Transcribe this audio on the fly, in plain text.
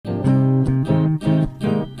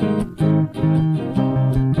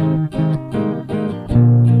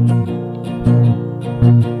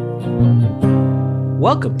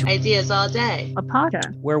Welcome to Ideas All Day, a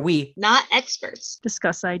podcast where we not experts,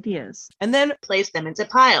 discuss ideas, and then place them into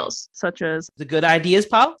piles. such as the good ideas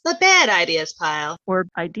pile. The bad ideas pile. or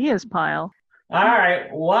ideas pile. All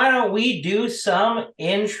right, why don't we do some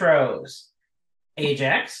intros?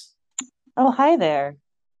 Ajax, Oh, hi there.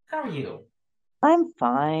 how are you? I'm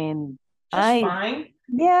fine. Fine?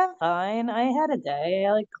 Yeah, fine. I had a day.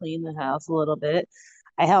 I cleaned the house a little bit.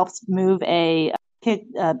 I helped move a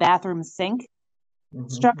bathroom sink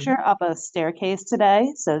structure up a staircase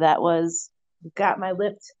today, so that got my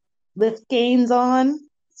lift gains on.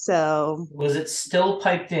 So Was it still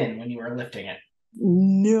piped in when you were lifting it?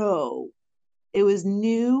 no, it was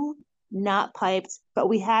new, not piped, but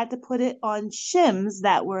we had to put it on shims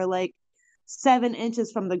that were like 7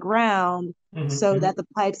 inches from the ground so that the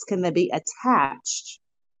pipes can then be attached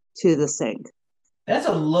to the sink. That's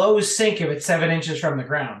a low sink if it's 7 inches from the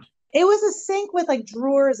ground. It was a sink with like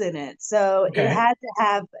drawers in it. So Okay. It had to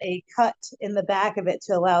have a cut in the back of it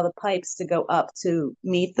to allow the pipes to go up to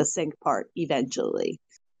meet the sink part eventually.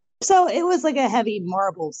 So it was like a heavy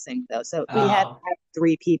marble sink though. So we had to have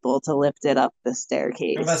 3 people to lift it up the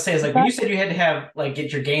staircase. I was about to say, it's like when you said you had to have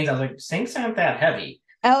get your gains, I was like, sinks aren't that heavy.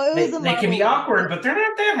 Oh, it was they can be awkward, but they're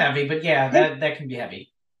not that heavy. But yeah, that can be heavy.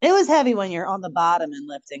 It was heavy when you're on the bottom and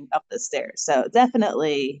lifting up the stairs. So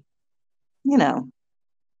definitely,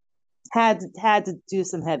 had to do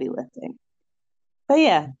some heavy lifting. But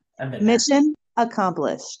yeah, mission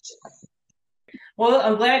accomplished. Well,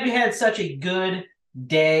 I'm glad you had such a good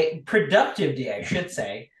day, productive day, I should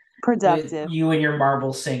say. Productive. With you and your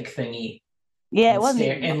marble sink thingy. Yeah, it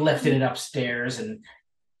wasn't. And lifted it upstairs and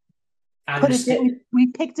we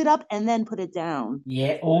picked it up and then put it down.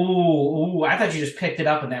 Yeah. Oh, I thought you just picked it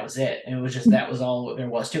up and that was it. And it was just that was all there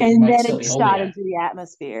was to it. And then it shot into the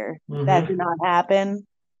atmosphere. Mm-hmm. That did not happen.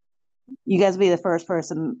 You guys be the first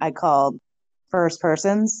persons I called, if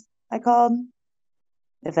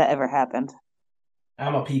that ever happened.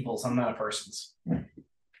 I'm a people's, I'm not a person's.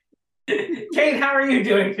 Kate, how are you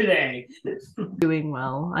doing today? Doing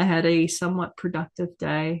well. I had a somewhat productive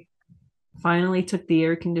day. Finally took the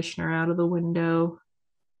air conditioner out of the window.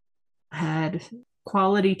 Had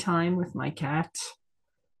quality time with my cat.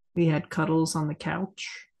 We had cuddles on the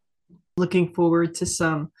couch. Looking forward to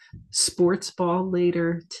some sports ball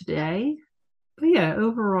later today. But yeah,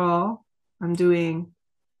 overall, I'm doing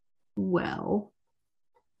well.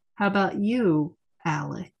 How about you,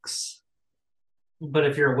 Alex? But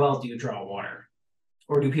if you're a well, do you draw water?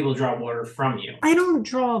 Or do people draw water from you? I don't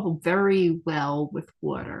draw very well with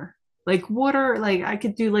water. Water, I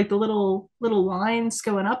could do the little lines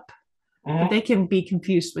going up, but they can be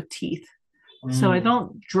confused with teeth. So I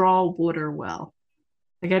don't draw water well.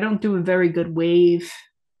 I don't do a very good wave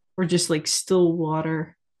or just still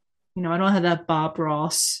water. I don't have that Bob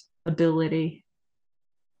Ross ability.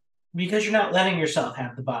 Because you're not letting yourself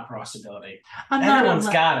have the Bob Ross ability. Everyone's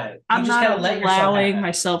got it. I'm not allowing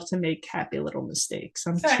myself to make happy little mistakes.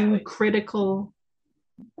 I'm too critical.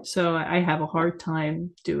 So I have a hard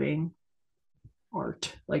time doing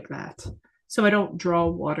art like that. So I don't draw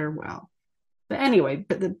water well. But anyway,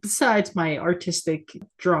 besides my artistic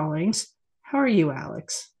drawings, how are you,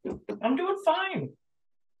 Alex? I'm doing fine.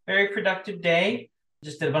 Very productive day.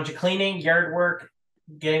 Just did a bunch of cleaning, yard work,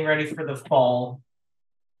 getting ready for the fall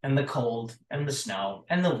and the cold and the snow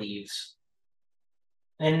and the leaves.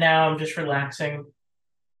 And now I'm just relaxing.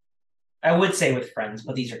 I would say with friends,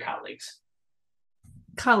 but these are colleagues.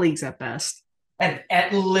 Colleagues at best.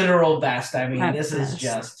 At literal best. I mean, this is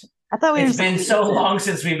just. I thought it's been so long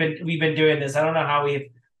since we've been doing this. I don't know how we've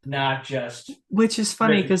not just. Which is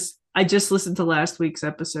funny because I just listened to last week's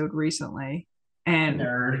episode recently, and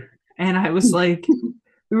I was like,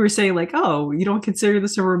 we were saying oh, you don't consider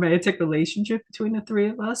this a romantic relationship between the 3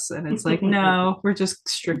 of us, and it's no, we're just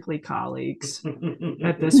strictly colleagues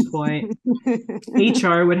at this point.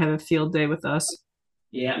 HR would have a field day with us.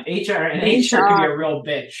 Yeah, HR could be a real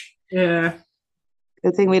bitch. Yeah.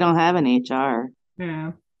 Good thing we don't have an HR.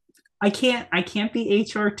 Yeah. I can't be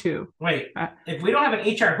HR too. Wait, if we don't have an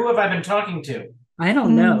HR, who have I been talking to? I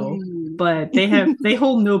don't know, but they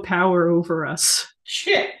hold no power over us.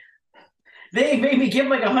 Shit. They made me give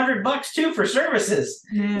 $100 too for services.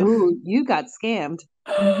 Yeah. Ooh, you got scammed.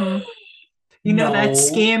 Mm-hmm. You know that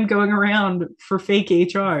scam going around for fake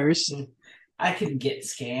HRs. I could get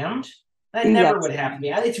scammed. That never would happen to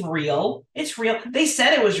me. It's real. It's real. They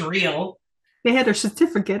said it was real. They had their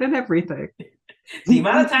certificate and everything. The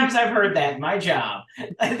amount of times I've heard that in my job,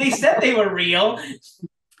 they said they were real.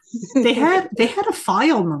 They had a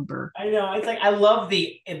file number. I know. It's I love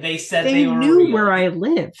they said they were knew real. Where I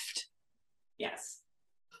lived. Yes.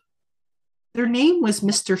 Their name was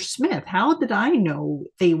Mr. Smith. How did I know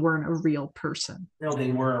they weren't a real person? No,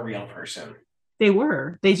 they were a real person. They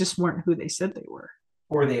were. They just weren't who they said they were.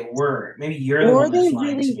 Or they were. Maybe you're the Or one that's they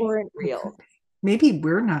lying really to me. weren't real. Maybe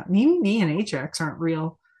we're not. Maybe me and Ajax aren't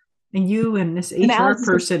real. And you and this And HR Alex is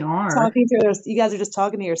person are. Talking to you guys are just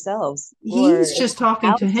talking to yourselves. He's just talking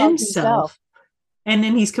Alex to talking to himself. And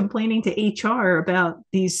then he's complaining to HR about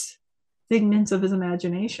these figments of his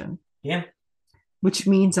imagination. Yeah. Which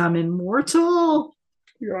means I'm immortal.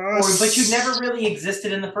 Yes. But you never really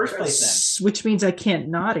existed in the first place then. Which means I can't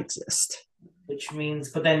not exist.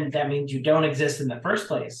 But then that means you don't exist in the first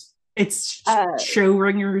place. It's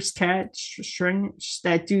Schrodinger's cat.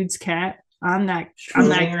 That dude's cat.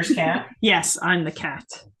 Schrodinger's cat? Yes, I'm the cat.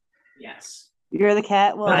 Yes. You're the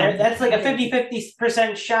cat? Well, that's like a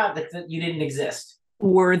 50% shot that you didn't exist.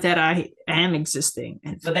 Or that I am existing.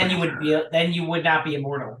 But then you would not be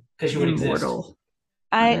immortal because you would exist.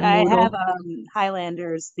 I have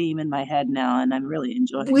Highlander's theme in my head now, and I'm really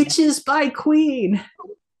enjoying it. Which is by Queen.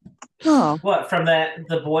 Oh. What, from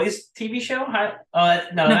the Boys TV show? No,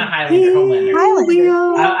 not Highlander.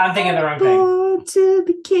 Homelander. I'm thinking the wrong thing. Born to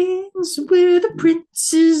be kings, we're the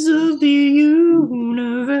princes of the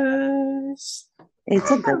universe. It's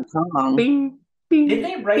a good song. Bing, bing, Did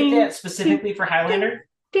they write that specifically for Highlander?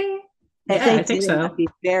 I think so. I'd be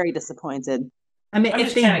very disappointed. I mean,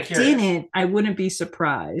 if they didn't, I wouldn't be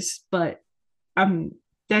surprised. But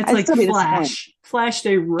that's like Flash. Flash,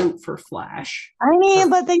 they wrote for Flash. I mean,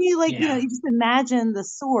 but then you you just imagine the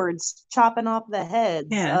swords chopping off the heads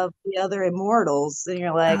of the other immortals, and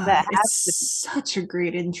you're like, that has to be such a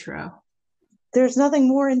great intro. There's nothing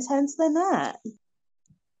more intense than that.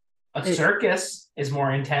 A circus is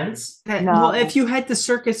more intense. Well, if you had the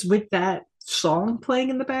circus with that song playing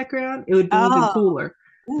in the background, it would be even cooler.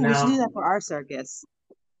 Ooh, we should do that for our circus.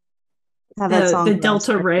 Have that song the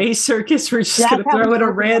Delta Ray circus. We're just gonna throw in a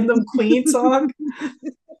random Queen song.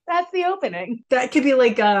 That's the opening. That could be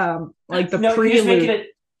like the prelude.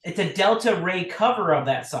 It's a Delta Ray cover of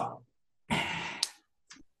that song.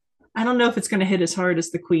 I don't know if it's going to hit as hard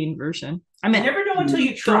as the Queen version. I mean, you never know until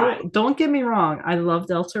you try. Don't get me wrong. I love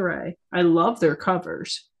Delta Ray. I love their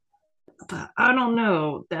covers, but I don't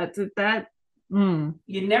know that.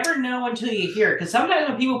 You never know until you hear it, because sometimes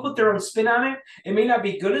when people put their own spin on it, it may not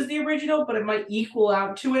be good as the original, but it might equal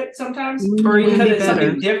out to it sometimes, or even because be it's better.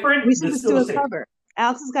 Something different. We should just do a cover.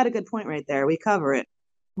 Alex has got a good point right there. We cover it.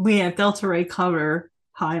 We have Delta Ray cover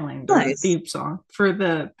Highlander theme song for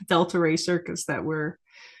the Delta Ray circus that we're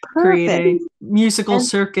creating, musical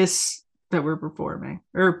circus that we're performing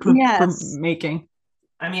or making.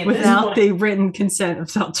 I mean, without the written consent of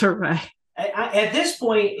Delta Ray. At this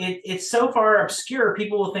point, it's so far obscure,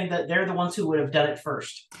 people will think that they're the ones who would have done it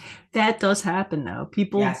first. That does happen, though.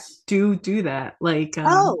 People do that. Like,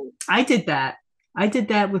 I did that. I did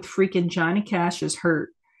that with freaking Johnny Cash's Hurt.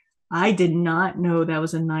 I did not know that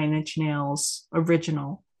was a Nine Inch Nails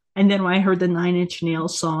original. And then when I heard the Nine Inch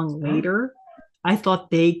Nails song later, I thought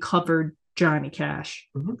they covered Johnny Cash.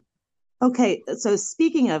 Mm-hmm. Okay, so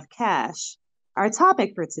speaking of Cash, our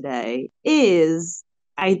topic for today is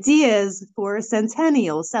ideas for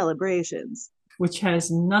Centennial celebrations. Which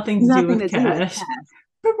has nothing to do with Cash.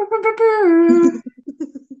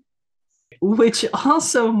 Which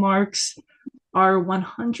also marks our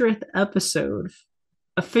 100th episode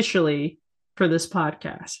officially for this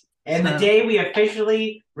podcast. And the day we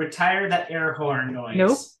officially retire that air horn noise.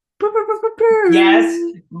 Nope. Yes,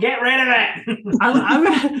 get rid of it.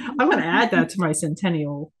 I'm gonna add that to my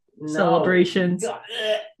Centennial celebrations.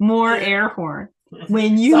 More air horn.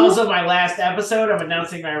 It's also my last episode. I'm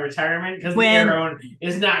announcing my retirement because the air horn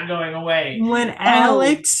is not going away. When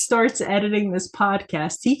Alex starts editing this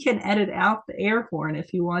podcast, he can edit out the air horn if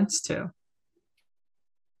he wants to.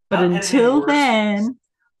 But until then,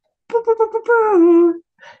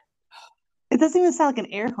 it doesn't even sound like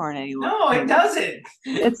an air horn anymore. No, it doesn't.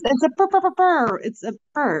 It's a purr, purr, purr, purr. It's a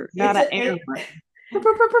purr, not an air horn.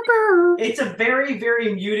 It's a very,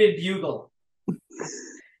 very muted bugle.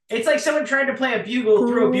 It's like someone trying to play a bugle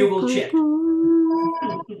through a bugle chip.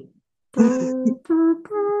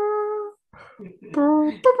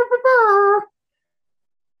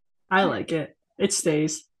 I like it. It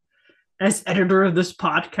stays. As editor of this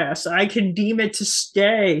podcast, I can deem it to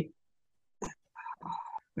stay.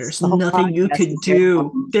 There's nothing you can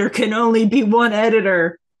do. There can only be one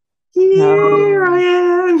editor. Here I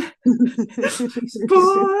am.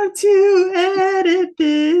 Born to edit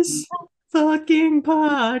this fucking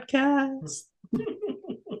podcast.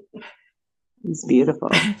 It's beautiful.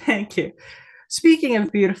 Thank you. Speaking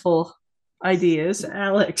of beautiful ideas,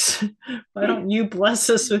 Alex, why don't you bless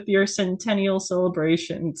us with your Centennial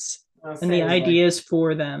celebrations? and the ideas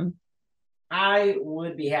for them. I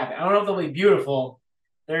would be happy. I don't know if they'll be beautiful.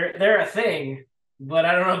 They're a thing, but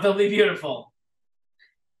I don't know if they'll be beautiful.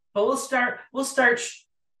 But we'll start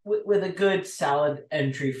with a good solid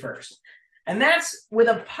entry first, and that's with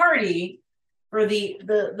a party for the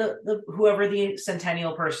whoever the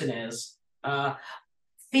Centennial person is,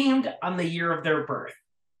 themed on the year of their birth.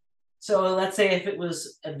 So let's say if it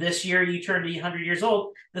was this year you turned 100 years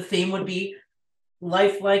old, the theme would be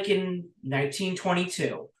life like in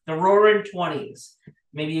 1922, the roaring 20s.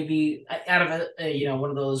 Maybe it'd be out of one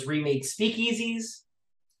of those remade speakeasies.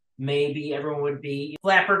 Maybe everyone would be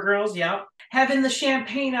flapper girls, yeah, having the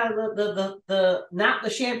champagne out of the not the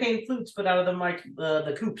champagne flutes, but out of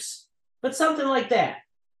the coupes, but something like that.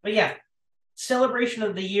 But yeah, celebration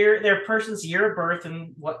of the year, their person's year of birth,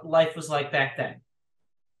 and what life was like back then.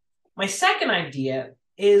 My second idea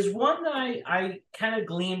is one that I kind of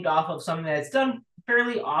gleamed off of something that's done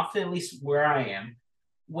fairly often, at least where I am,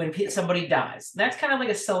 when somebody dies. That's kind of like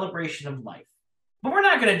a celebration of life. But we're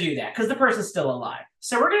not going to do that because the person's still alive.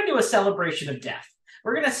 So we're going to do a celebration of death.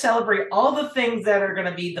 We're going to celebrate all the things that are going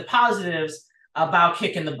to be the positives about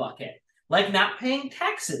kicking the bucket, like not paying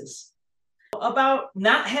taxes, about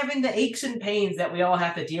not having the aches and pains that we all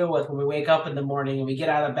have to deal with when we wake up in the morning and we get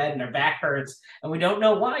out of bed and our back hurts and we don't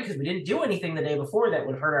know why because we didn't do anything the day before that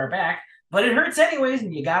would hurt our back, but it hurts anyways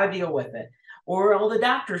and you got to deal with it. Or all the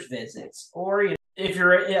doctor's visits, or if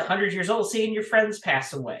you're 100 years old, seeing your friends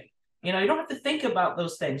pass away. You don't have to think about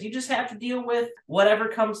those things. You just have to deal with whatever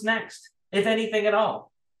comes next, if anything at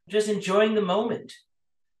all. Just enjoying the moment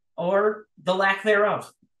or the lack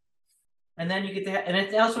thereof. And then you get to and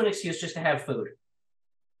it's also an excuse just to have food.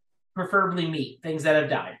 Preferably meat, things that have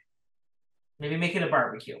died. Maybe making a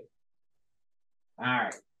barbecue. All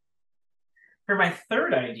right. For my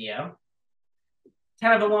third idea,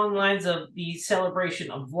 kind of along the lines of the celebration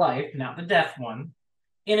of life, not the death one,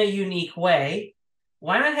 in a unique way,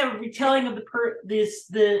 why not have a retelling of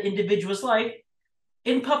the individual's life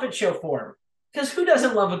in puppet show form? Because who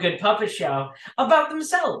doesn't love a good puppet show about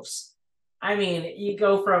themselves? I mean, you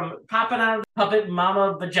go from popping out of the puppet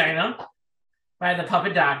mama vagina by the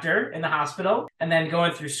puppet doctor in the hospital, and then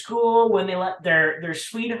going through school when they let their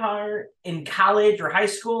sweetheart in college or high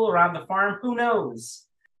school or on the farm. Who knows?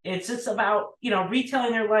 It's just about,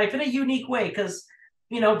 retelling their life in a unique way because,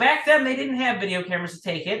 back then they didn't have video cameras to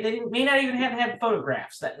take it. They may not even have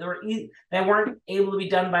photographs that weren't able to be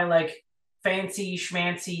done by like fancy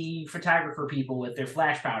schmancy photographer people with their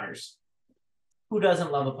flash powders. Who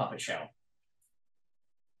doesn't love a puppet show?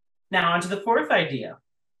 Now on to the fourth idea.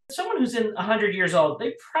 Someone who's 100 years old,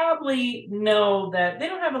 they probably know that they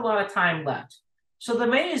don't have a lot of time left. So they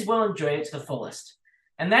may as well enjoy it to the fullest.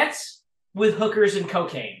 And that's with hookers and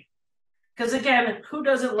cocaine. Because again, who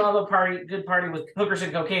doesn't love a good party with hookers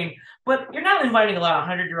and cocaine? But you're not inviting a lot of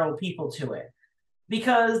 100-year-old people to it.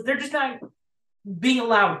 Because they're just not being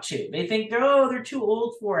allowed to. They think they're too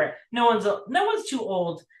old for it. No one's too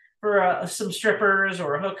old for some strippers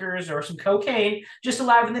or hookers or some cocaine just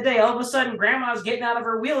alive in the day. All of a sudden, grandma's getting out of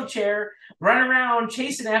her wheelchair, running around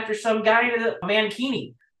chasing after some guy in a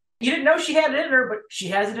mankini. You didn't know she had it in her, but she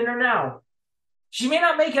has it in her now. She may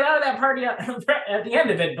not make it out of that party at the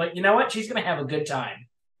end of it, but you know what? She's going to have a good time.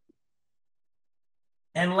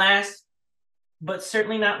 And last, but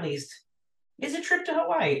certainly not least, is a trip to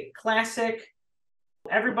Hawaii. Classic.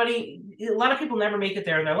 A lot of people never make it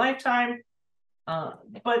there in their lifetime.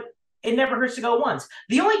 But it never hurts to go once.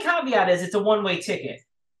 The only caveat is it's a one-way ticket.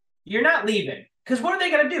 You're not leaving. Because what are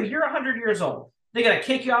they going to do? You're 100 years old. They're going to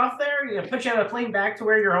kick you off there? You're going to put you on a plane back to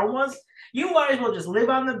where your home was? You might as well just live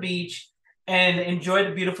on the beach and enjoy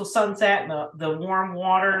the beautiful sunset and the warm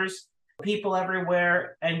waters, people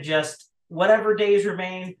everywhere, and just whatever days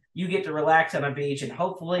remain, you get to relax on a beach. And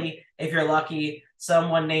hopefully, if you're lucky,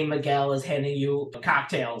 someone named Miguel is handing you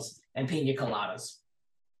cocktails and pina coladas.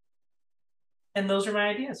 And those are my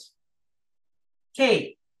ideas.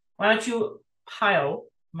 Kate, why don't you pile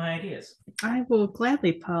my ideas? I will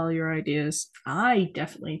gladly pile your ideas. I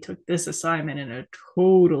definitely took this assignment in a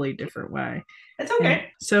totally different way. It's okay. And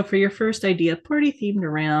so for your first idea, party themed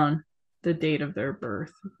around the date of their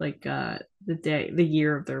birth, like the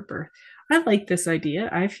year of their birth. I like this idea.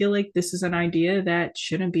 I feel like this is an idea that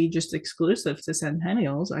shouldn't be just exclusive to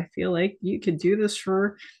Centennials. I feel like you could do this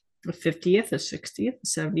for the 50th, the 60th, the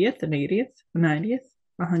 70th, the 80th, the 90th,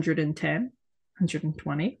 110,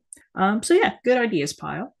 120. So yeah, good ideas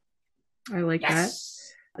pile. I like that.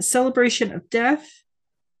 A celebration of death.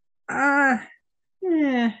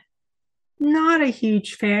 Not a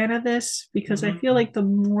huge fan of this because I feel like the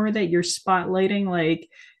more that you're spotlighting like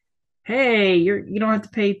hey, you don't have to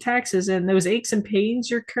pay taxes, and those aches and pains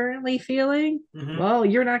you're currently feeling, well,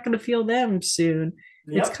 you're not going to feel them soon.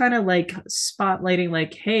 It's Yep. kind of like spotlighting,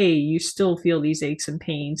 like, hey, you still feel these aches and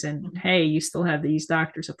pains, and hey, you still have these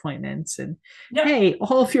doctor's appointments, and Yep. hey,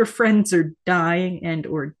 all of your friends are dying and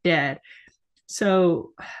or dead.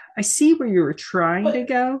 So I see where you were trying to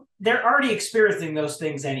go. They're already experiencing those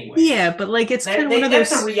things anyway. Yeah, but like it's kind of one of those.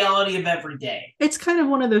 That's a reality of every day. It's kind of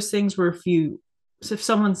one of those things where if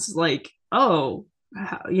someone's like, oh,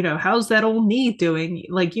 how's that old knee doing?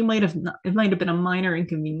 Like it might have been a minor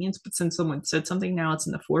inconvenience, but since someone said something, now it's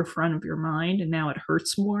in the forefront of your mind, and now it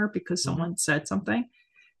hurts more because someone said something.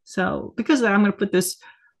 So because of that, I'm going to put this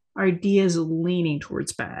idea is leaning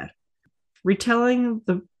towards bad. Retelling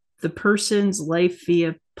the person's life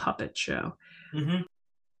via puppet show.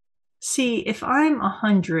 See, if I'm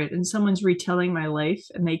 100 and someone's retelling my life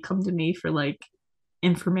and they come to me for like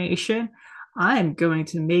information, I'm going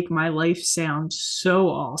to make my life sound so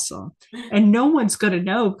awesome. And no one's going to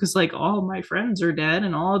know because like all my friends are dead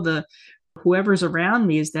and all the whoever's around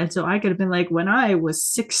me is dead. So I could have been like, when I was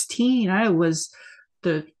 16, I was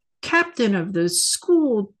the captain of the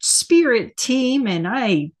school spirit team and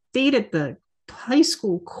I dated the high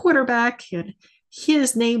school quarterback and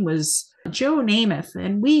his name was Joe Namath,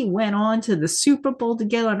 and we went on to the Super Bowl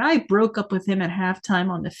together, and I broke up with him at halftime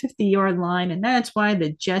on the 50-yard line, and that's why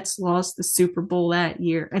the Jets lost the Super Bowl that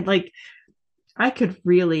year. And like, I could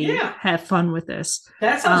really have fun with this.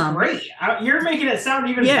 That sounds great. You're making it sound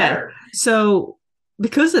even better. So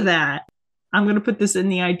because of that, I'm going to put this in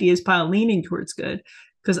the ideas pile, leaning towards good,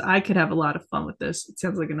 because I could have a lot of fun with this. It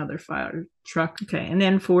sounds like another fire truck. Okay, and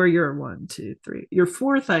then for your your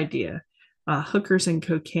fourth idea, hookers and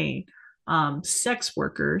cocaine. Sex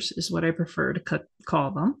workers is what I prefer to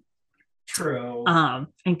call them. True.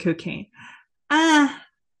 And cocaine. I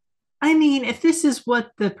mean, if this is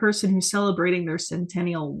what the person who's celebrating their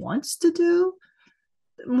centennial wants to do,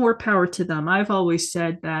 more power to them. I've always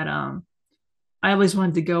said that I always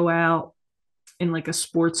wanted to go out in like a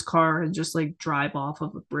sports car and just like drive off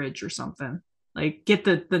of a bridge or something. Like get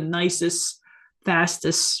the nicest,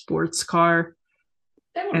 fastest sports car.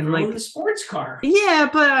 That would ruin the sports car. Yeah,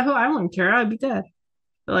 but I wouldn't care. I'd be dead.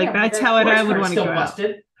 But like that's how I would want to go out.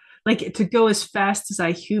 Like to go as fast as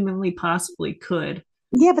I humanly possibly could.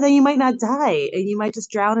 Yeah, but then you might not die, and you might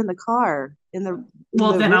just drown in the car then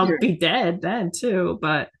river. I'll be dead then too.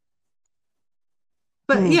 But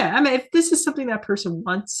yeah, I mean, if this is something that person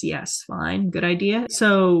wants, yes, fine, good idea. Yeah.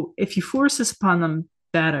 So if you force this upon them,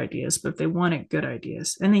 bad ideas. But if they want it, good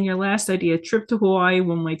ideas. And then your last idea: trip to Hawaii,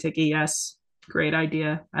 one-way ticket. Yes. Great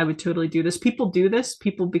idea. I would totally do this. People do this.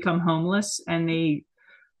 People become homeless and they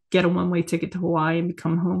get a one-way ticket to Hawaii and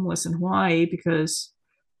become homeless in Hawaii because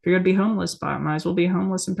if you're going to be homeless, might as well be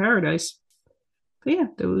homeless in paradise. But yeah,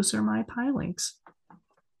 those are my pilings.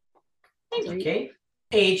 Thank you, Kate.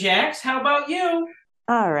 Ajax, how about you?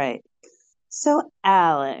 All right. So,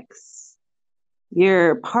 Alex,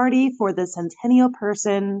 your party for the centennial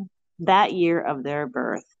person that year of their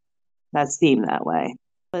birth. That's themed that way.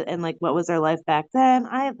 And like, what was their life back then?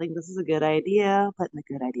 I think this is a good idea. Put in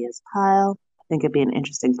the good ideas pile. I think it'd be an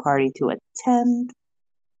interesting party to attend.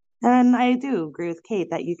 And I do agree with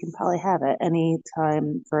Kate that you can probably have it any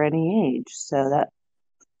time for any age. So that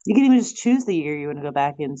you can even just choose the year you want to go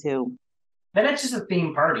back into. Then it's just a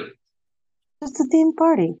theme party. Just a theme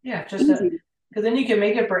party. Yeah, just because then you can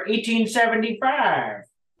make it for 1875.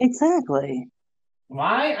 Exactly.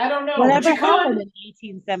 Why? I don't know. Whatever happened in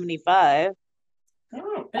 1875. I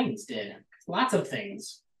don't know. Things did. Lots of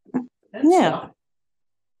things. Yeah.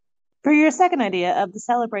 For your second idea of the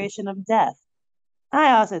celebration of death,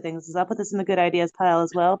 I also think I'll put this in the good ideas pile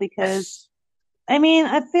as well because, I mean,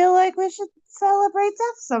 I feel like we should celebrate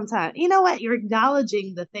death sometime. You know what? You're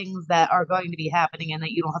acknowledging the things that are going to be happening and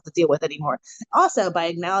that you don't have to deal with anymore. Also, by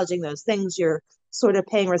acknowledging those things, you're sort of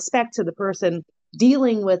paying respect to the person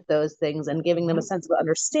dealing with those things and giving them a sense of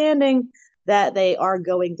understanding that they are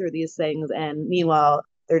going through these things, and meanwhile,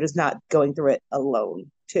 they're just not going through it alone,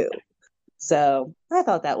 too. So I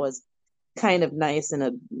thought that was kind of nice in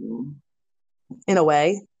a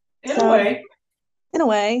way. In a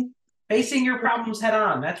way. Facing your problems head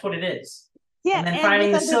on. That's what it is. Yeah. And then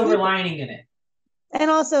finding the silver lining in it. And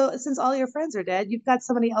also, since all your friends are dead, you've got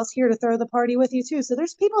somebody else here to throw the party with you, too. So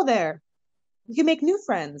there's people there. You can make new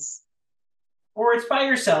friends. Or it's by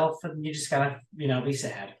yourself and you just gotta, be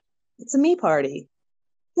sad. It's a me party.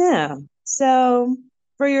 Yeah. So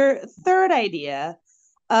for your third idea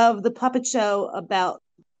of the puppet show about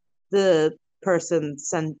the person's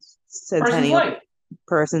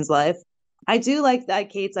life, I do like that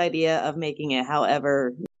Kate's idea of making it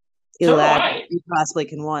however So do elaborate I. you possibly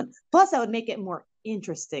can want. Plus, that would make it more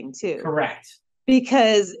interesting too. Correct.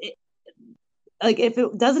 Because like if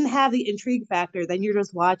it doesn't have the intrigue factor, then you're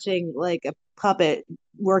just watching like a puppet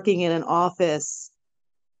working in an office,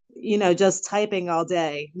 just typing all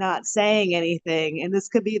day, not saying anything. And this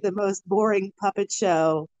could be the most boring puppet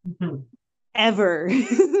show ever.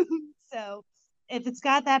 So if it's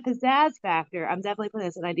got that pizzazz factor, I'm definitely putting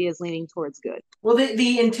this in ideas leaning towards good. Well,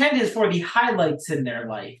 the intent is for the highlights in their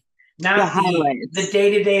life, not The the highlights.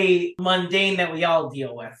 day-to-day mundane that we all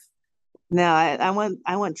deal with. No, I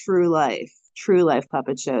want true life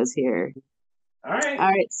puppet shows here. All right. All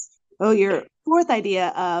right. Oh, your fourth idea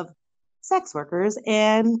of sex workers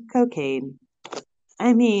and cocaine.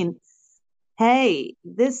 I mean, hey,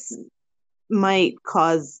 this might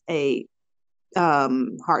cause a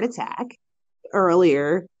heart attack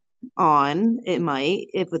earlier on. It might,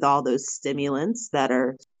 if with all those stimulants that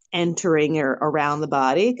are entering or around the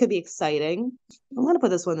body. It could be exciting. I'm going to put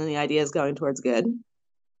this one in the ideas going towards good.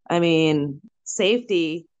 I mean,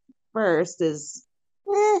 safety first is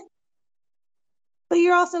but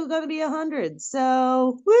you're also going to be 100.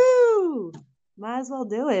 So, woo! Might as well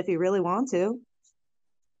do it if you really want to.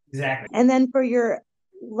 Exactly. And then for your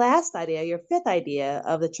last idea, your fifth idea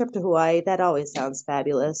of the trip to Hawaii, that always sounds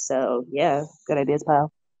fabulous. So, yeah, good ideas,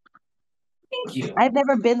 pal. Thank you. I've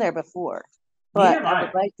never been there before, but I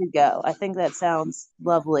would like to go. I think that sounds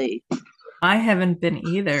lovely. I haven't been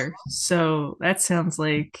either. So that sounds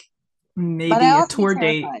like maybe a tour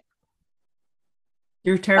date.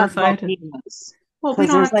 You're terrified? Well, we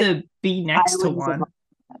don't have to be next to one.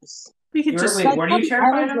 We could just. Wait, what are you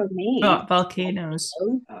terrified of? Volcanoes.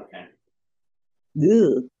 Okay.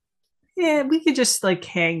 Ugh. Yeah, we could just like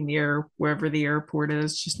hang near wherever the airport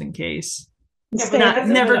is, just in case. Yeah,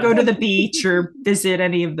 never go to the beach or visit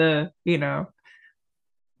any of the,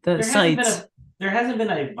 the sites. There hasn't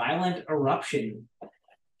been a violent eruption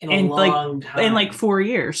in a long time. In like 4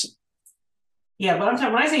 years. Yeah, but I'm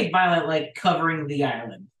talking when I say violent, like covering the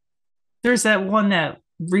island. There's that one that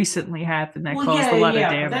recently happened that caused a lot of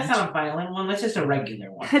damage. But that's not a violent one. That's just a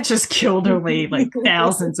regular one. It just killed only like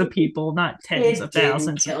thousands of people, not tens of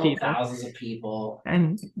thousands of people. Thousands of people.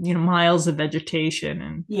 And miles of vegetation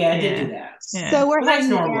and it did do that. Yeah. So we're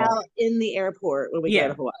hanging out in the airport when we go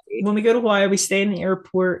to Hawaii. When we go to Hawaii, we stay in the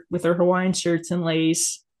airport with our Hawaiian shirts and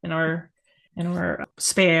lace and our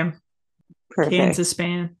Spam. Perfect. Cans of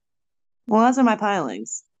Spam. Well, those are my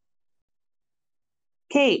pilings.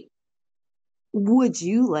 Kate, would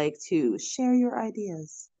you like to share your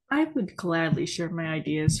ideas? I would gladly share my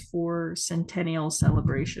ideas for Centennial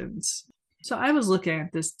celebrations. So I was looking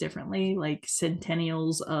at this differently, like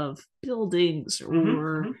centennials of buildings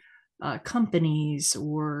or companies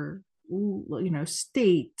or,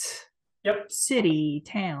 state, city,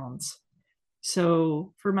 towns.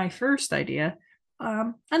 So for my first idea,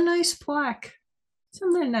 a nice plaque,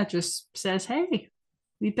 something that just says, hey,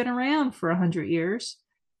 we've been around for 100 years.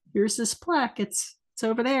 Here's this plaque. It's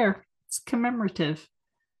over there. It's commemorative.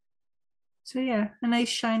 So yeah, a nice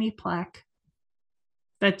shiny plaque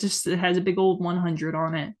that just has a big old 100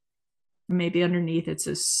 on it. Maybe underneath it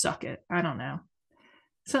says "suck it." I don't know.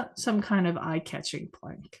 So some kind of eye-catching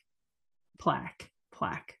plaque,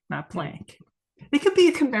 not plank. It could be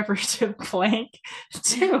a commemorative plank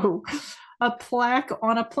too. A plaque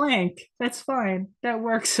on a plank. That's fine. That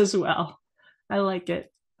works as well. I like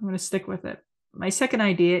it. I'm going to stick with it. My second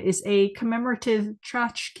idea is a commemorative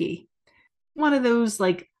tchotchke. One of those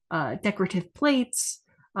like decorative plates,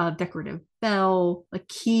 a decorative bell, a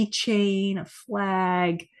keychain, a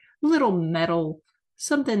flag, little metal,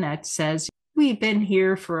 something that says, we've been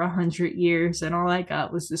here for 100 years and all I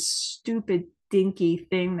got was this stupid dinky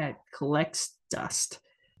thing that collects dust.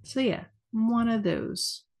 So yeah, one of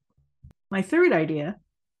those. My third idea,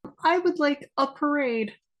 I would like a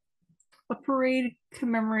parade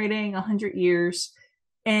commemorating 100 years.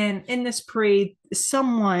 And in this parade,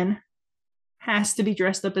 someone has to be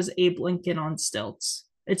dressed up as Abe Lincoln on stilts.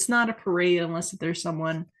 It's not a parade unless there's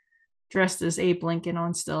someone dressed as Abe Lincoln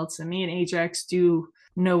on stilts. And me and Ajax do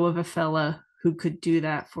know of a fella who could do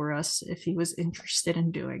that for us if he was interested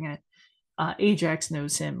in doing it. Ajax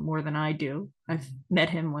knows him more than I do. I've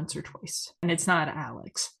met him once or twice. And it's not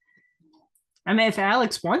Alex. I mean, if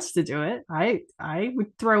Alex wants to do it, I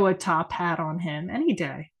would throw a top hat on him any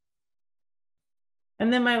day.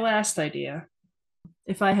 And then my last idea,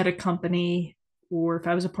 if I had a company or if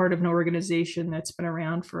I was a part of an organization that's been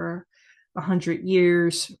around for 100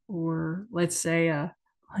 years, or let's say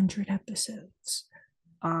 100 episodes,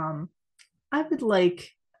 I would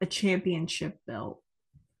like a championship belt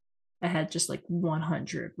that had just like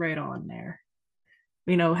 100 right on there.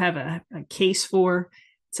 Have a case for,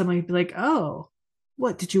 Somebody would be like, oh,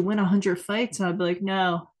 what, did you win 100 fights? And I'd be like,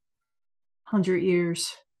 no, 100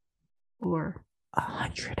 years or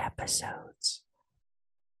 100 episodes.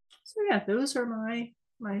 So yeah, those are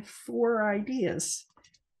my 4 ideas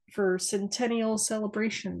for Centennial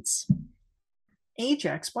celebrations.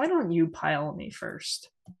 Ajax, why don't you pile me first?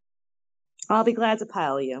 I'll be glad to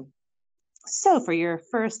pile you. So for your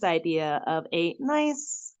first idea of a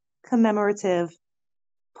nice commemorative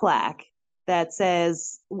plaque that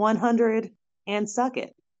says 100 and suck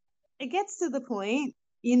it. It gets to the point,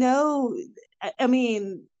 I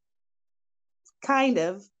mean, kind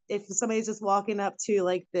of, if somebody's just walking up to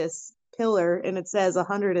like this pillar and it says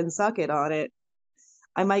 100 and suck it on it,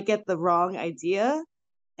 I might get the wrong idea.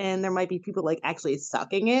 And there might be people like actually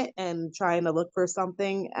sucking it and trying to look for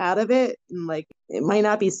something out of it. And like, it might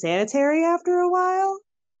not be sanitary after a while.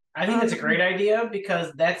 I think that's a great idea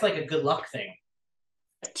because that's like a good luck thing.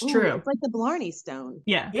 It's true. It's like the Blarney Stone.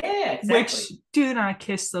 Yeah. Yeah, exactly. Which, do not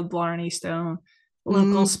kiss the Blarney Stone.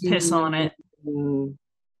 Locals piss on it.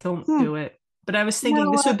 Don't do it. But I was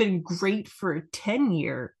thinking this would have been great for a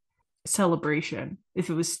 10-year celebration if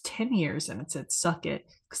it was 10 years and it said suck it.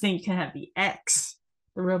 Because then you can have the X,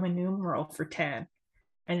 the Roman numeral for 10.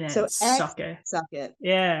 And then So suck it. Suck it.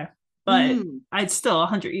 Yeah. But I'd still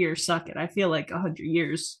 100 years suck it. I feel like 100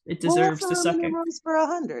 years it deserves to suck it. For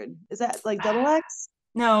 100? Is that like double X?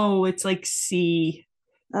 No, it's like C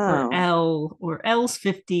or L, or L's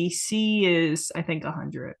 50. C is, I think,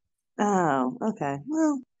 100. Oh, okay.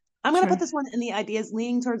 Well, I'm going to put this one in the ideas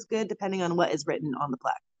leaning towards good, depending on what is written on the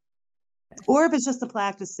plaque. Or if it's just a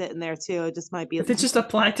plaque just sitting there too, it just might be. If it's just a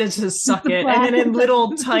plaque to just suck it, and then in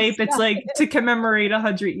little type, it's like to commemorate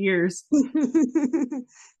 100 years.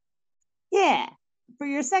 Yeah. For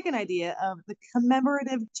your second idea of the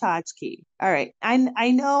commemorative tchotchke. All right.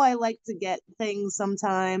 I know I like to get things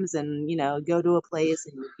sometimes and, go to a place.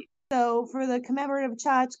 So for the commemorative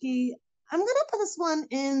tchotchke, I'm going to put this one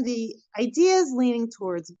in the ideas leaning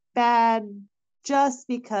towards bad, just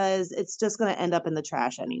because it's just going to end up in the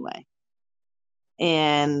trash anyway.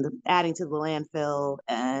 And adding to the landfill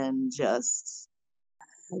and just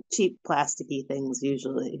cheap plasticky things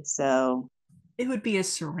usually. So it would be a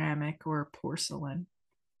ceramic or a porcelain,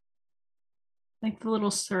 like the little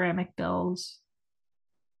ceramic bells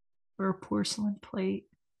or a porcelain plate.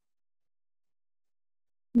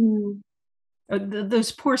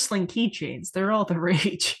 Those porcelain keychains, they're all the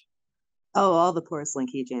rage. Oh, all the porcelain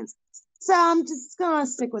keychains. So I'm just gonna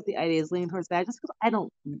stick with the ideas leaning towards bad, just because I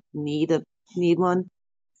don't need one.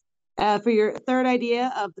 For your third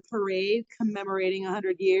idea of the parade commemorating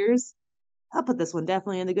 100 years, I'll put this one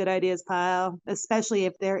definitely in the good ideas pile, especially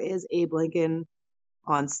if there is Abe Lincoln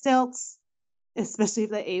on stilts, especially if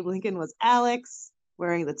the Abe Lincoln was Alex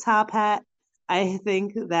wearing the top hat. I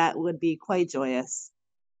think that would be quite joyous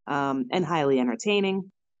and highly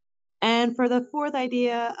entertaining. And for the fourth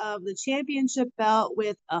idea of the championship belt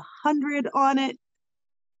with 100 on it,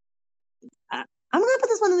 I'm going to put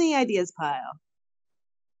this one in the ideas pile.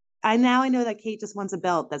 I know that Kate just wants a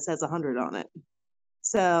belt that says 100 on it.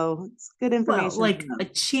 So it's good information. Well, like a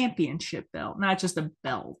championship belt, not just a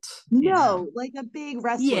belt. No, like a big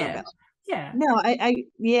wrestler belt. Yeah. No,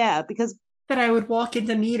 because that I would walk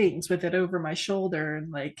into meetings with it over my shoulder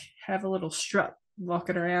and like have a little strut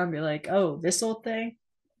walking around, be like, oh, this old thing,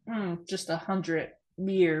 just 100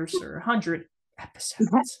 years or 100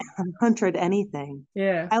 episodes. 100 anything.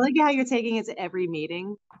 Yeah. I like how you're taking it to every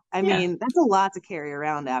meeting. I mean, that's a lot to carry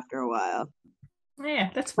around after a while.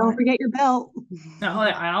 Yeah, that's fine. Don't forget your belt. No,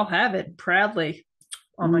 I'll have it proudly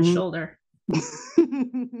on my shoulder. But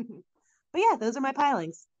yeah, those are my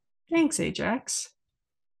pilings. Thanks, Ajax.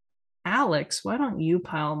 Alex, why don't you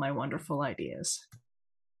pile my wonderful ideas?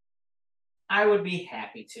 I would be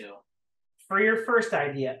happy to. For your first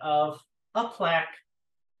idea of a plaque,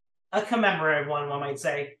 a commemorative one might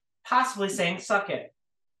say, possibly saying suck it.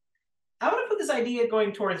 I want to put this idea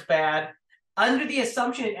going towards bad under the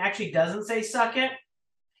assumption it actually doesn't say suck it.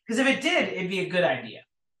 Because if it did, it'd be a good idea.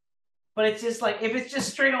 But it's just like, if it's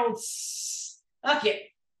just straight old suck it,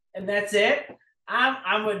 and that's it,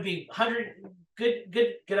 I would be 100,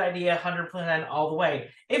 good idea, 100% all the way.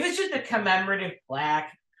 If it's just a commemorative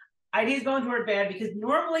plaque, ideas going toward bad because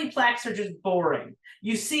normally plaques are just boring.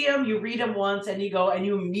 You see them, you read them once, and you go, and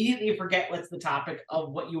you immediately forget what's the topic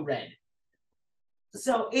of what you read.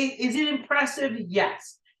 So is it impressive?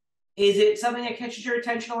 Yes. Is it something that catches your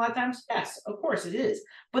attention a lot of times? Yes, of course it is.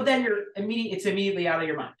 But then it's immediately out of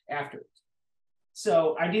your mind afterwards.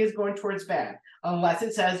 So ideas going towards bad, unless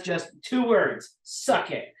it says just 2 words,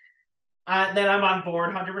 suck it. Then I'm on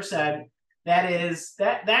board 100%.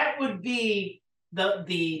 That would be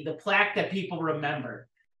the plaque that people remember.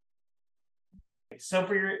 So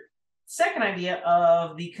for your second idea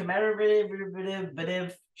of the commemorative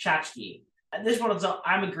tchotchke, this one is,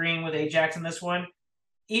 I'm agreeing with Ajax on this one.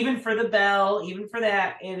 Even for the bell, even for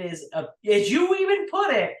that, it is, as you even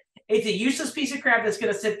put it, it's a useless piece of crap that's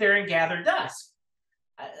going to sit there and gather dust.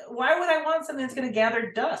 Why would I want something that's going to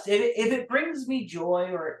gather dust? If it brings me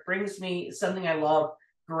joy or it brings me something I love,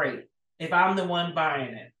 great. If I'm the one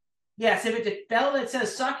buying it. Yes, if it's a bell that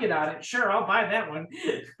says suck it on it, sure, I'll buy that one.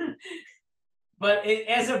 But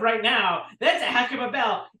as of right now, that's a heck of a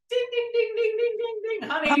bell. Ding, ding, ding, ding, ding, ding, ding.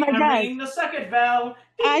 Honey, Oh my I'm God. ringing the suck it bell.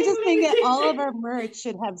 Ding, I ding, just ding, think that ding, all ding. of our merch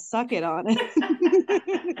should have suck it on it.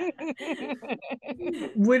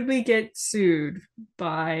 Would we get sued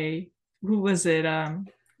by who was it? Not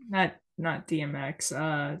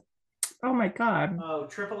DMX. Oh my God. Oh,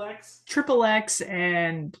 Triple X? Triple X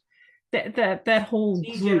and that whole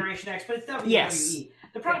E group. Generation X, but it's WWE. Yes.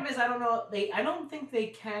 The problem is, I don't know. I don't think they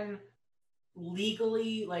can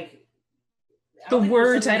legally The think there's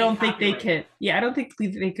words, something I they don't think they copyright. could. Yeah, I don't think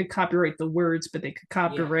they could copyright the words, but they could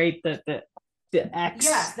copyright the X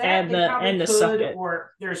Yes, that and they the probably and the could, suck it.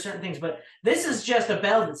 or there are certain things, but this is just a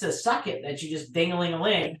bell that says "suck it" that you just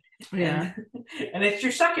ding-a-ling-a-ling, Yeah. and it's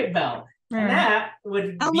your suck it bell, and Yeah. that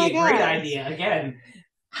would Oh be my a great gosh. idea. Again,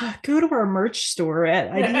 Go to our merch store at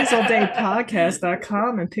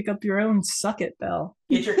ideasaldaypodcast.com and pick up your own suck it bell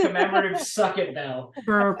get your commemorative "suck it" bell,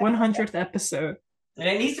 for our 100th episode. and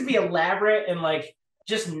it needs to be elaborate and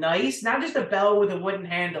just nice, not just a bell with a wooden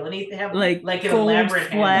handle. It needs to have Like an gold elaborate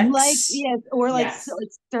flex. handle. Yes, or Yes. like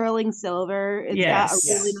sterling silver. It's got a Yes.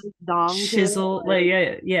 really Yes. nice dong to it. Chisel,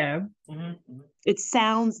 yeah. Mm-hmm. It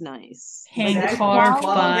sounds nice. Hand Exactly. carved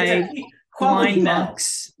Well, by it's a quality blind bell.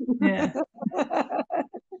 monks. Yeah.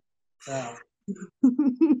 So, all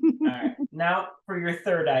right. Now for your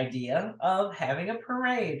third idea of having a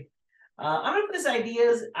parade. I'm gonna put this idea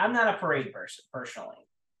as I'm not a parade person personally.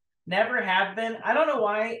 Never have been. I don't know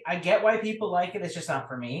why. I get why people like it. It's just not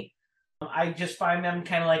for me. I just find them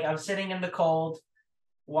kind of like I'm sitting in the cold,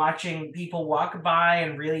 watching people walk by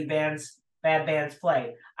and bad bands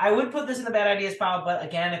play. I would put this in the bad ideas pile, but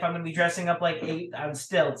again, if I'm going to be dressing up like 8 on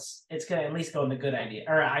stilts, it's going to at least go in the good idea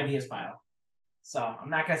or ideas pile. So I'm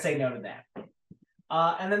not going to say no to that.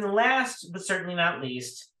 And then the last, but certainly not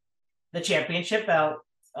least, the championship belt.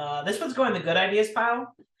 This one's going in the good ideas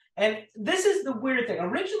pile. And this is the weird thing.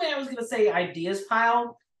 Originally, I was going to say ideas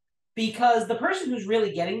pile because the person who's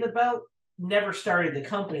really getting the belt never started the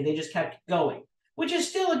company. They just kept going, which is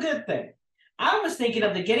still a good thing. I was thinking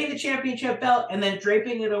of getting the championship belt and then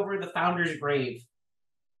draping it over the founder's grave.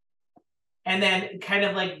 And then kind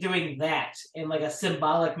of doing that in a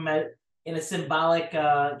symbolic kind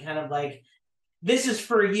of this is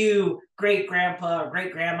for you, great grandpa or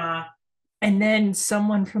great grandma. And then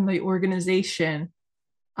someone from the organization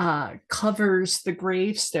covers the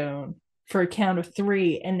gravestone for a count of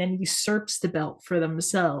 3 and then usurps the belt for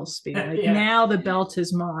themselves, being like, Yeah. Now the belt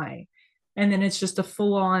is mine. And then it's just a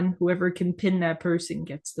full-on whoever can pin that person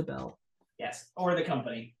gets the belt. Yes, or the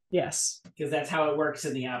company. Yes. Because that's how it works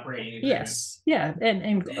in the operating agreement. Yes. Yeah.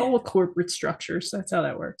 And all corporate structures. That's how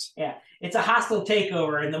that works. Yeah. It's a hostile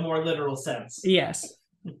takeover in the more literal sense. Yes.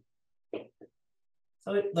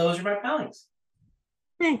 So those are my filings.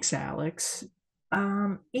 Thanks, Alex.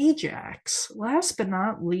 Ajax, last but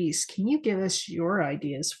not least, can you give us your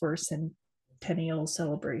ideas for Centennial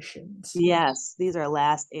celebrations? Yes, these are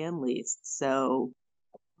last and least. So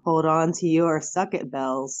hold on to your suck it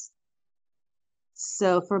bells.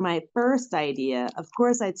 So for my first idea, of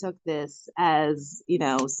course, I took this as,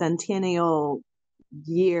 Centennial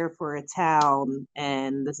year for a town,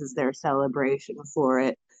 and this is their celebration for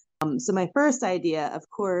it. So my first idea, of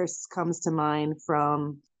course, comes to mind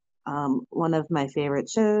from one of my favorite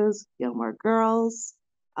shows, Gilmore Girls,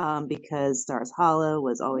 because Stars Hollow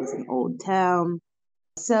was always an old town.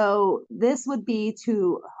 So this would be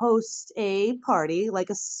to host a party,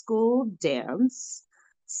 like a school dance,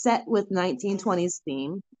 set with 1920s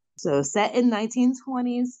theme. So set in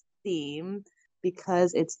 1920s theme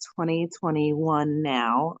because it's 2021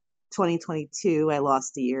 now. 2022, I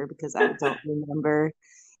lost a year because I don't remember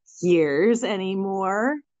years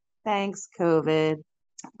anymore. Thanks, COVID.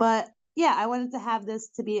 But yeah, I wanted to have this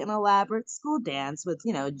to be an elaborate school dance with,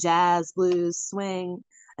 jazz, blues, swing,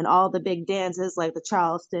 and all the big dances like the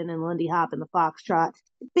Charleston and Lindy Hop and the Foxtrot.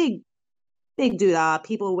 Big doodah,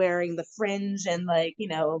 people wearing the fringe and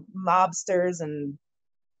mobsters and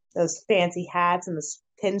those fancy hats and the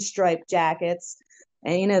pinstripe jackets.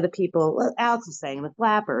 And the people, Alex was saying, the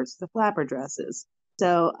flapper dresses.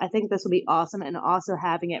 So I think this will be awesome. And also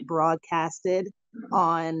having it broadcasted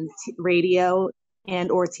on radio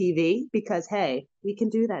and or TV, because hey, we can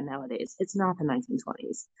do that nowadays. It's not the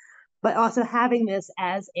 1920s. But also having this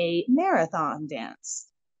as a marathon dance.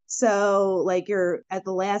 So like you're at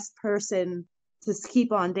the last person to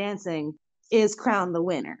keep on dancing is crowned the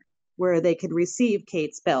winner, where they could receive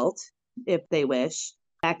Kate's belt if they wish.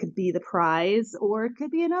 That could be the prize, or it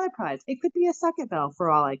could be another prize. It could be a second belt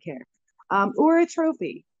for all I care, or a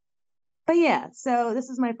trophy. But yeah, so this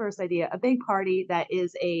is my first idea, a big party that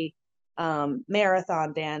is a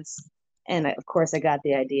marathon dance. And of course, I got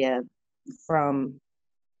the idea from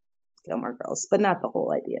Gilmore Girls, but not the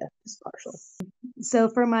whole idea, just partial. So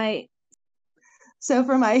for my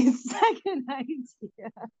second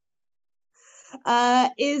idea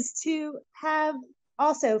is to have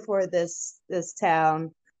also for this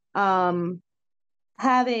town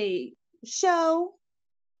have a show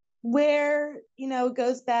where it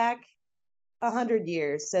goes back 100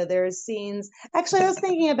 years. So there's scenes. Actually, I was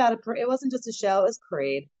thinking about it wasn't just a show, it was a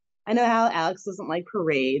parade. I know how Alex doesn't like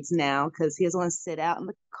parades now because he doesn't want to sit out in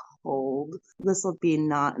the cold. This can be in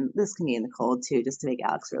the cold too, just to make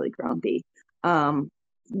Alex really grumpy.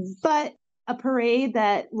 But a parade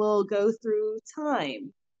that will go through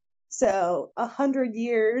time. So 100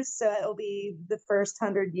 years. So it'll be the first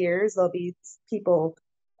 100 years. There'll be people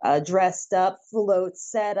dressed up, floats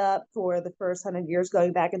set up for the first 100 years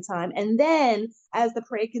going back in time. And then as the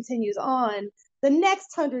parade continues on, the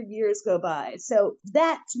next 100 years go by. So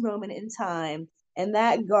that moment in time and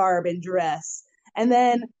that garb and dress. And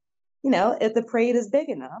then, if the parade is big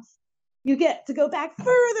enough, you get to go back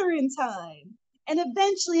further in time. And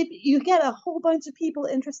eventually, if you get a whole bunch of people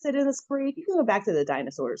interested in this parade, you can go back to the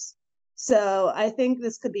dinosaurs. So I think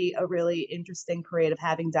this could be a really interesting parade of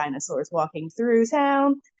having dinosaurs walking through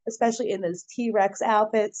town, especially in those T-Rex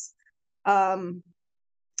outfits.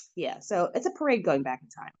 Yeah, so it's a parade going back in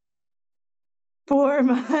time. For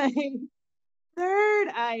my third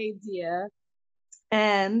idea,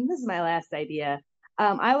 and this is my last idea,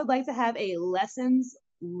 I would like to have a lessons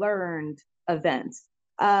learned event.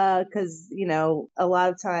 Because, a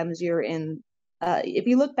lot of times if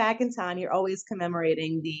you look back in time, you're always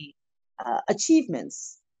commemorating the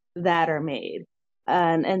achievements that are made.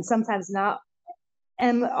 And sometimes not.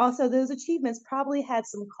 And also those achievements probably had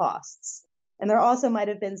some costs. And there also might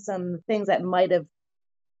have been some things that might have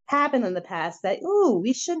happened in the past that,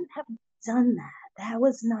 we shouldn't have done that. That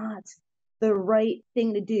was not the right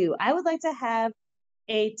thing to do. I would like to have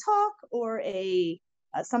a talk or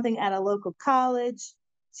something at a local college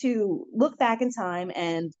to look back in time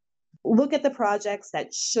and look at the projects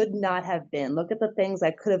that should not have been, look at the things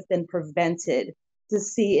that could have been prevented to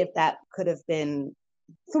see if that could have been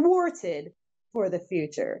thwarted for the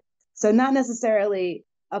future. So not necessarily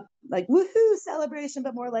a like woohoo celebration,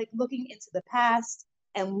 but more like looking into the past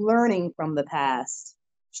and learning from the past.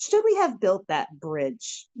 Should we have built that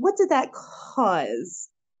bridge? What did that cause?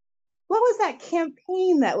 What was that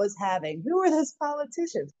campaign that was having? Who were those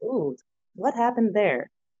politicians? Ooh, what happened there?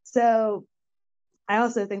 So I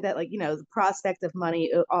also think that, the prospect of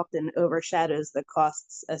money often overshadows the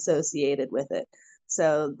costs associated with it.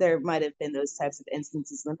 So there might have been those types of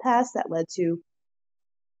instances in the past that led to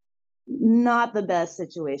not the best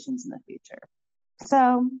situations in the future.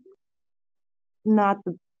 So not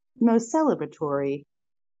the most celebratory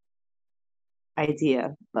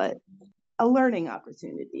idea, but a learning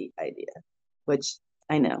opportunity idea, which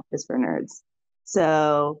I know is for nerds.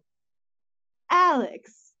 So,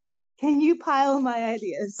 Alex, can you pile my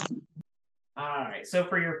ideas? All right. So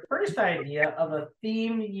for your first idea of a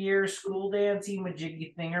theme year school dancey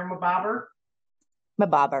majiggy thingamabobber.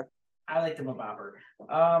 Mabobber. I like the mabobber.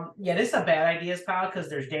 Yeah, this is a bad ideas pile because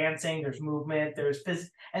there's dancing, there's movement, there's physics,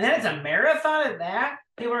 and then it's a marathon at that.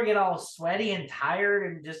 People are getting all sweaty and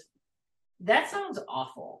tired and just that sounds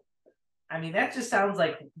awful. I mean, that just sounds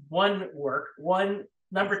like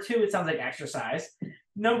number two, it sounds like exercise.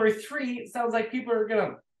 Number three, it sounds like people are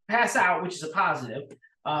gonna pass out, which is a positive.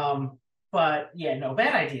 But yeah, no,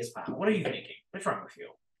 bad ideas, pal. What are you thinking? What's wrong with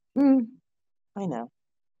you? I know.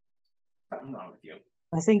 Something wrong with you.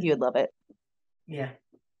 I think you'd love it. Yeah.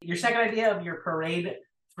 Your second idea of your parade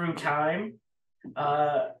through time,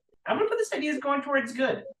 I'm gonna put this idea as going towards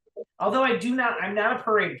good. Although I'm not a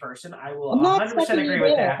parade person. I will 100% agree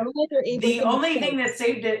with that. The only thing that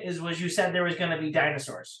saved it was you said there was going to be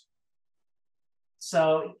dinosaurs.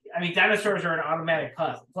 So, I mean, dinosaurs are an automatic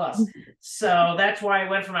plus. So that's why I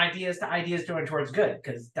went from ideas to ideas going towards good,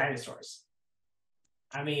 because dinosaurs.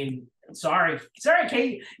 I mean, sorry,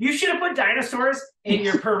 Kate. You should have put dinosaurs in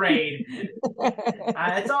your parade.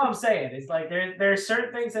 That's all I'm saying. It's like there are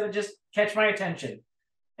certain things that just catch my attention,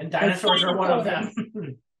 and dinosaurs are one of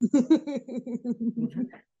them.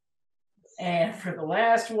 And for the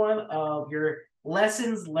last one of your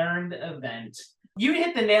lessons learned event, you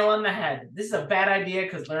hit the nail on the head. This is a bad idea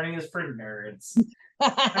because learning is for nerds.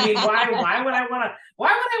 I mean, why would I want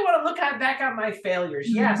to look back on my failures?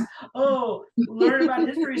 Yes. Oh, learn about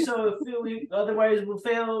history so otherwise we'll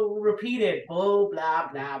fail, repeat it. Blah, blah,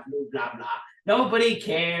 blah, blah, blah, blah. Nobody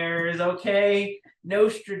cares, okay?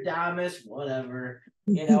 Nostradamus, whatever.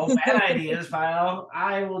 Bad ideas, pile.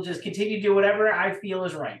 I will just continue to do whatever I feel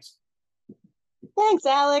is right. Thanks,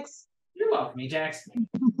 Alex. You're welcome, Ajax.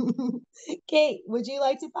 Kate, would you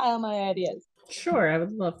like to pile my ideas? Sure, I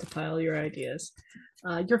would love to pile your ideas.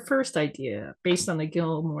 Your first idea, based on the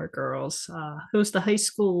Gilmore Girls, host a high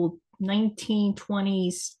school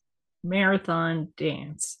 1920s marathon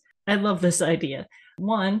dance. I love this idea.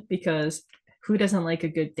 One, because who doesn't like a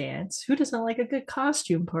good dance? Who doesn't like a good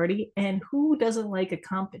costume party? And who doesn't like a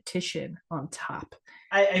competition on top?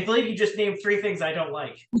 I believe you just named 3 things I don't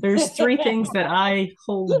like. There's 3 things that I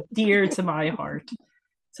hold dear to my heart.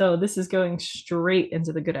 So this is going straight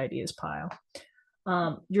into the good ideas pile.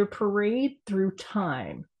 Your parade through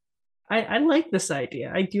time. I like this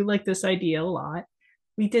idea. I do like this idea a lot.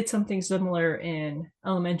 We did something similar in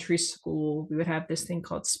elementary school. We would have this thing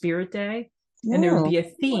called Spirit Day, and there would be a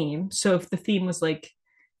theme. So if the theme was like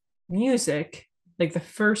music, like the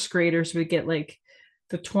first graders would get like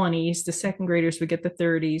the 20s, the second graders would get the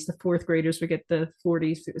 30s, the fourth graders would get the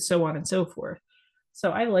 40s, so on and so forth.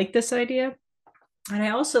 So I like this idea. And I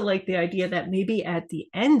also like the idea that maybe at the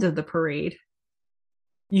end of the parade,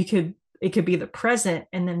 it could be the present,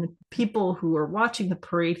 and then the people who are watching the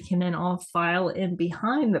parade can then all file in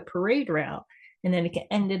behind the parade route, and then it can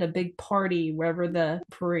end in a big party wherever the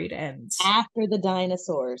parade ends. After the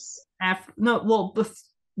dinosaurs.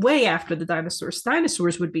 Way after the dinosaurs.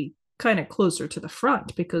 Dinosaurs would be kind of closer to the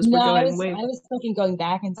front because we're going I was thinking going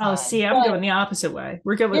back in time. Oh, see, I'm going the opposite way.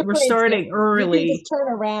 We're starting early. You can just turn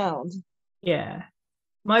around. Yeah,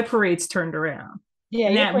 my parade's turned around. Yeah,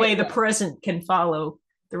 and that way the present can follow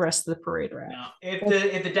the rest of the parade route. No.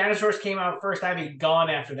 If the dinosaurs came out first, I'd be gone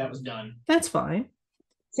after that was done. That's fine.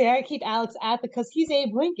 See, I keep Alex because he's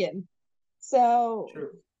Abe Lincoln. So True.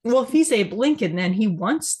 Well, if he's Abe Lincoln, then he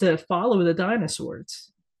wants to follow the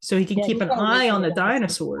dinosaurs. So he can keep an eye on the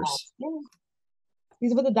dinosaurs. Yeah.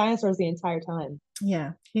 He's with the dinosaurs the entire time.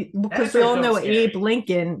 Yeah. Because we all know Abe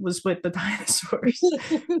Lincoln was with the dinosaurs.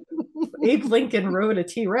 Abe Lincoln rode a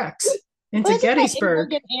T-Rex into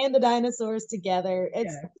Gettysburg. And the dinosaurs together. It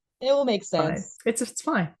will make sense. Fine. It's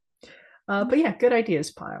fine. But yeah, good ideas,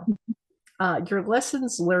 pile. Your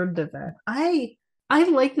lessons learned event. I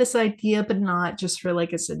like this idea, but not just for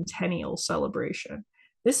like a centennial celebration.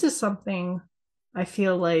 This is something I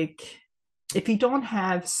feel like if you don't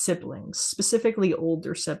have siblings, specifically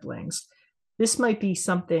older siblings, this might be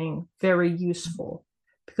something very useful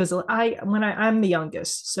because I'm the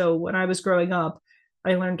youngest. So when I was growing up,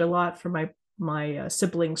 I learned a lot from my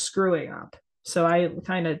siblings screwing up. So I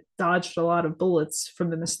kind of dodged a lot of bullets from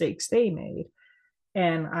the mistakes they made.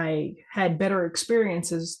 And I had better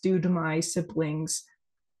experiences due to my siblings'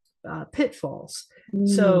 pitfalls.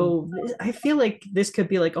 So I feel like this could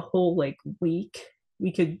be like a whole like week.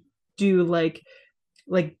 We could do like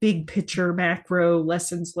big picture macro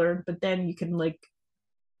lessons learned, but then you can like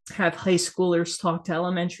have high schoolers talk to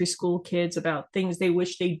elementary school kids about things they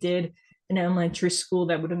wish they did in elementary school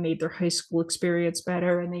that would have made their high school experience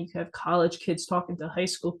better. And then you can have college kids talking to high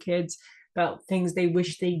school kids about things they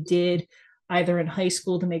wish they did either in high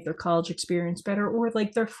school to make their college experience better or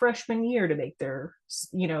like their freshman year to make their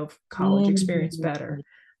college experience better.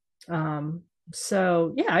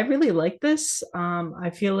 So yeah, I really like this. I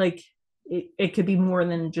feel like it could be more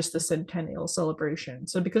than just a centennial celebration.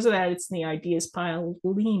 So because of that, it's in the ideas pile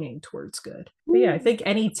leaning towards good. But yeah, I think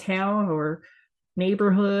any town or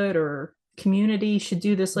neighborhood or community should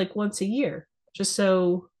do this like once a year, just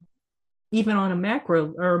so even on a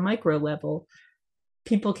macro or micro level,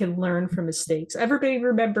 people can learn from mistakes. Everybody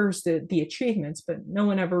remembers the achievements, but no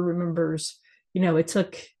one ever remembers, it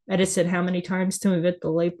took Edison how many times to invent the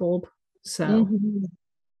light bulb. So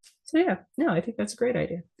yeah, no, I think that's a great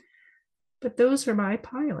idea. But those are my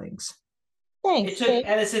pilings. Thanks. It took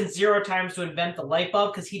Edison 0 times to invent the light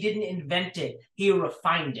bulb because he didn't invent it. He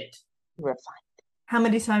refined it. How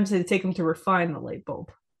many times did it take him to refine the light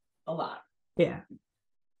bulb? A lot. Yeah.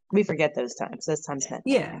 We forget those times. Those times meant.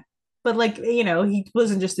 Yeah. But he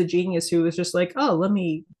wasn't just a genius who was just like, oh, let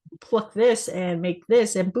me pluck this and make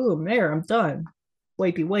this and boom, there, I'm done.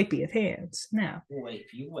 Wipey of hands. No.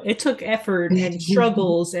 It took effort and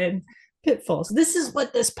struggles and pitfalls. This is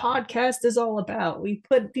what this podcast is all about. We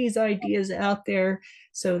put these ideas out there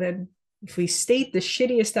so then if we state the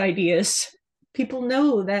shittiest ideas, people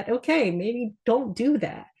know that, okay, maybe don't do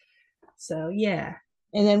that. So yeah.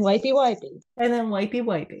 And then wipey. And then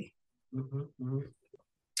wipey. Mm-hmm.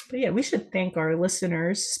 But yeah, we should thank our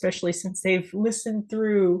listeners, especially since they've listened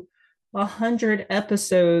through 100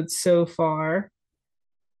 episodes so far.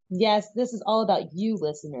 Yes, this is all about you,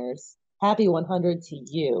 listeners. Happy 100 to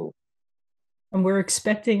you. And we're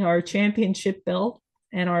expecting our championship belt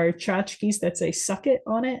and our tchotchkes that say "suck it"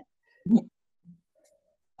 on it.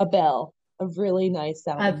 A bell, a really nice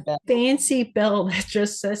sounding bell. Fancy bell that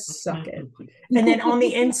just says "suck it," and then on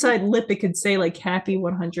the inside lip it could say like "happy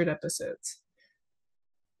 100 episodes."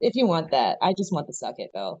 If you want that, I just want the suck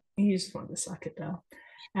it bell. You just want the suck it bell.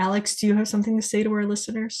 Alex, do you have something to say to our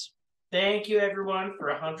listeners? Thank you, everyone, for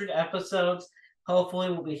 100 episodes. Hopefully,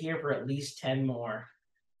 we'll be here for at least 10 more.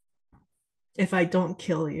 If I don't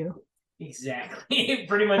kill you. Exactly.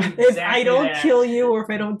 Pretty much exactly if I don't that. kill you, or if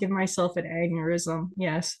I don't give myself an aneurysm.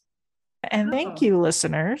 Yes. And thank you,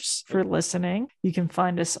 listeners, for listening. You can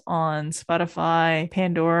find us on Spotify,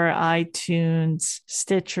 Pandora, iTunes,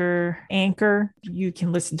 Stitcher, Anchor. You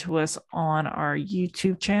can listen to us on our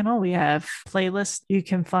YouTube channel. We have playlists. You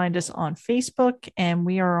can find us on Facebook, and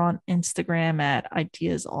we are on Instagram at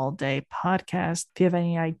Ideas All Day Podcast. If you have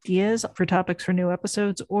any ideas for topics for new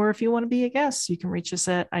episodes, or if you want to be a guest, you can reach us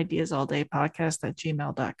at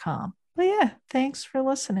ideasalldaypodcast@gmail.com. But yeah, thanks for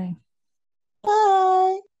listening.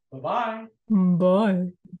 Bye. Bye-bye.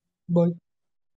 Bye. Bye.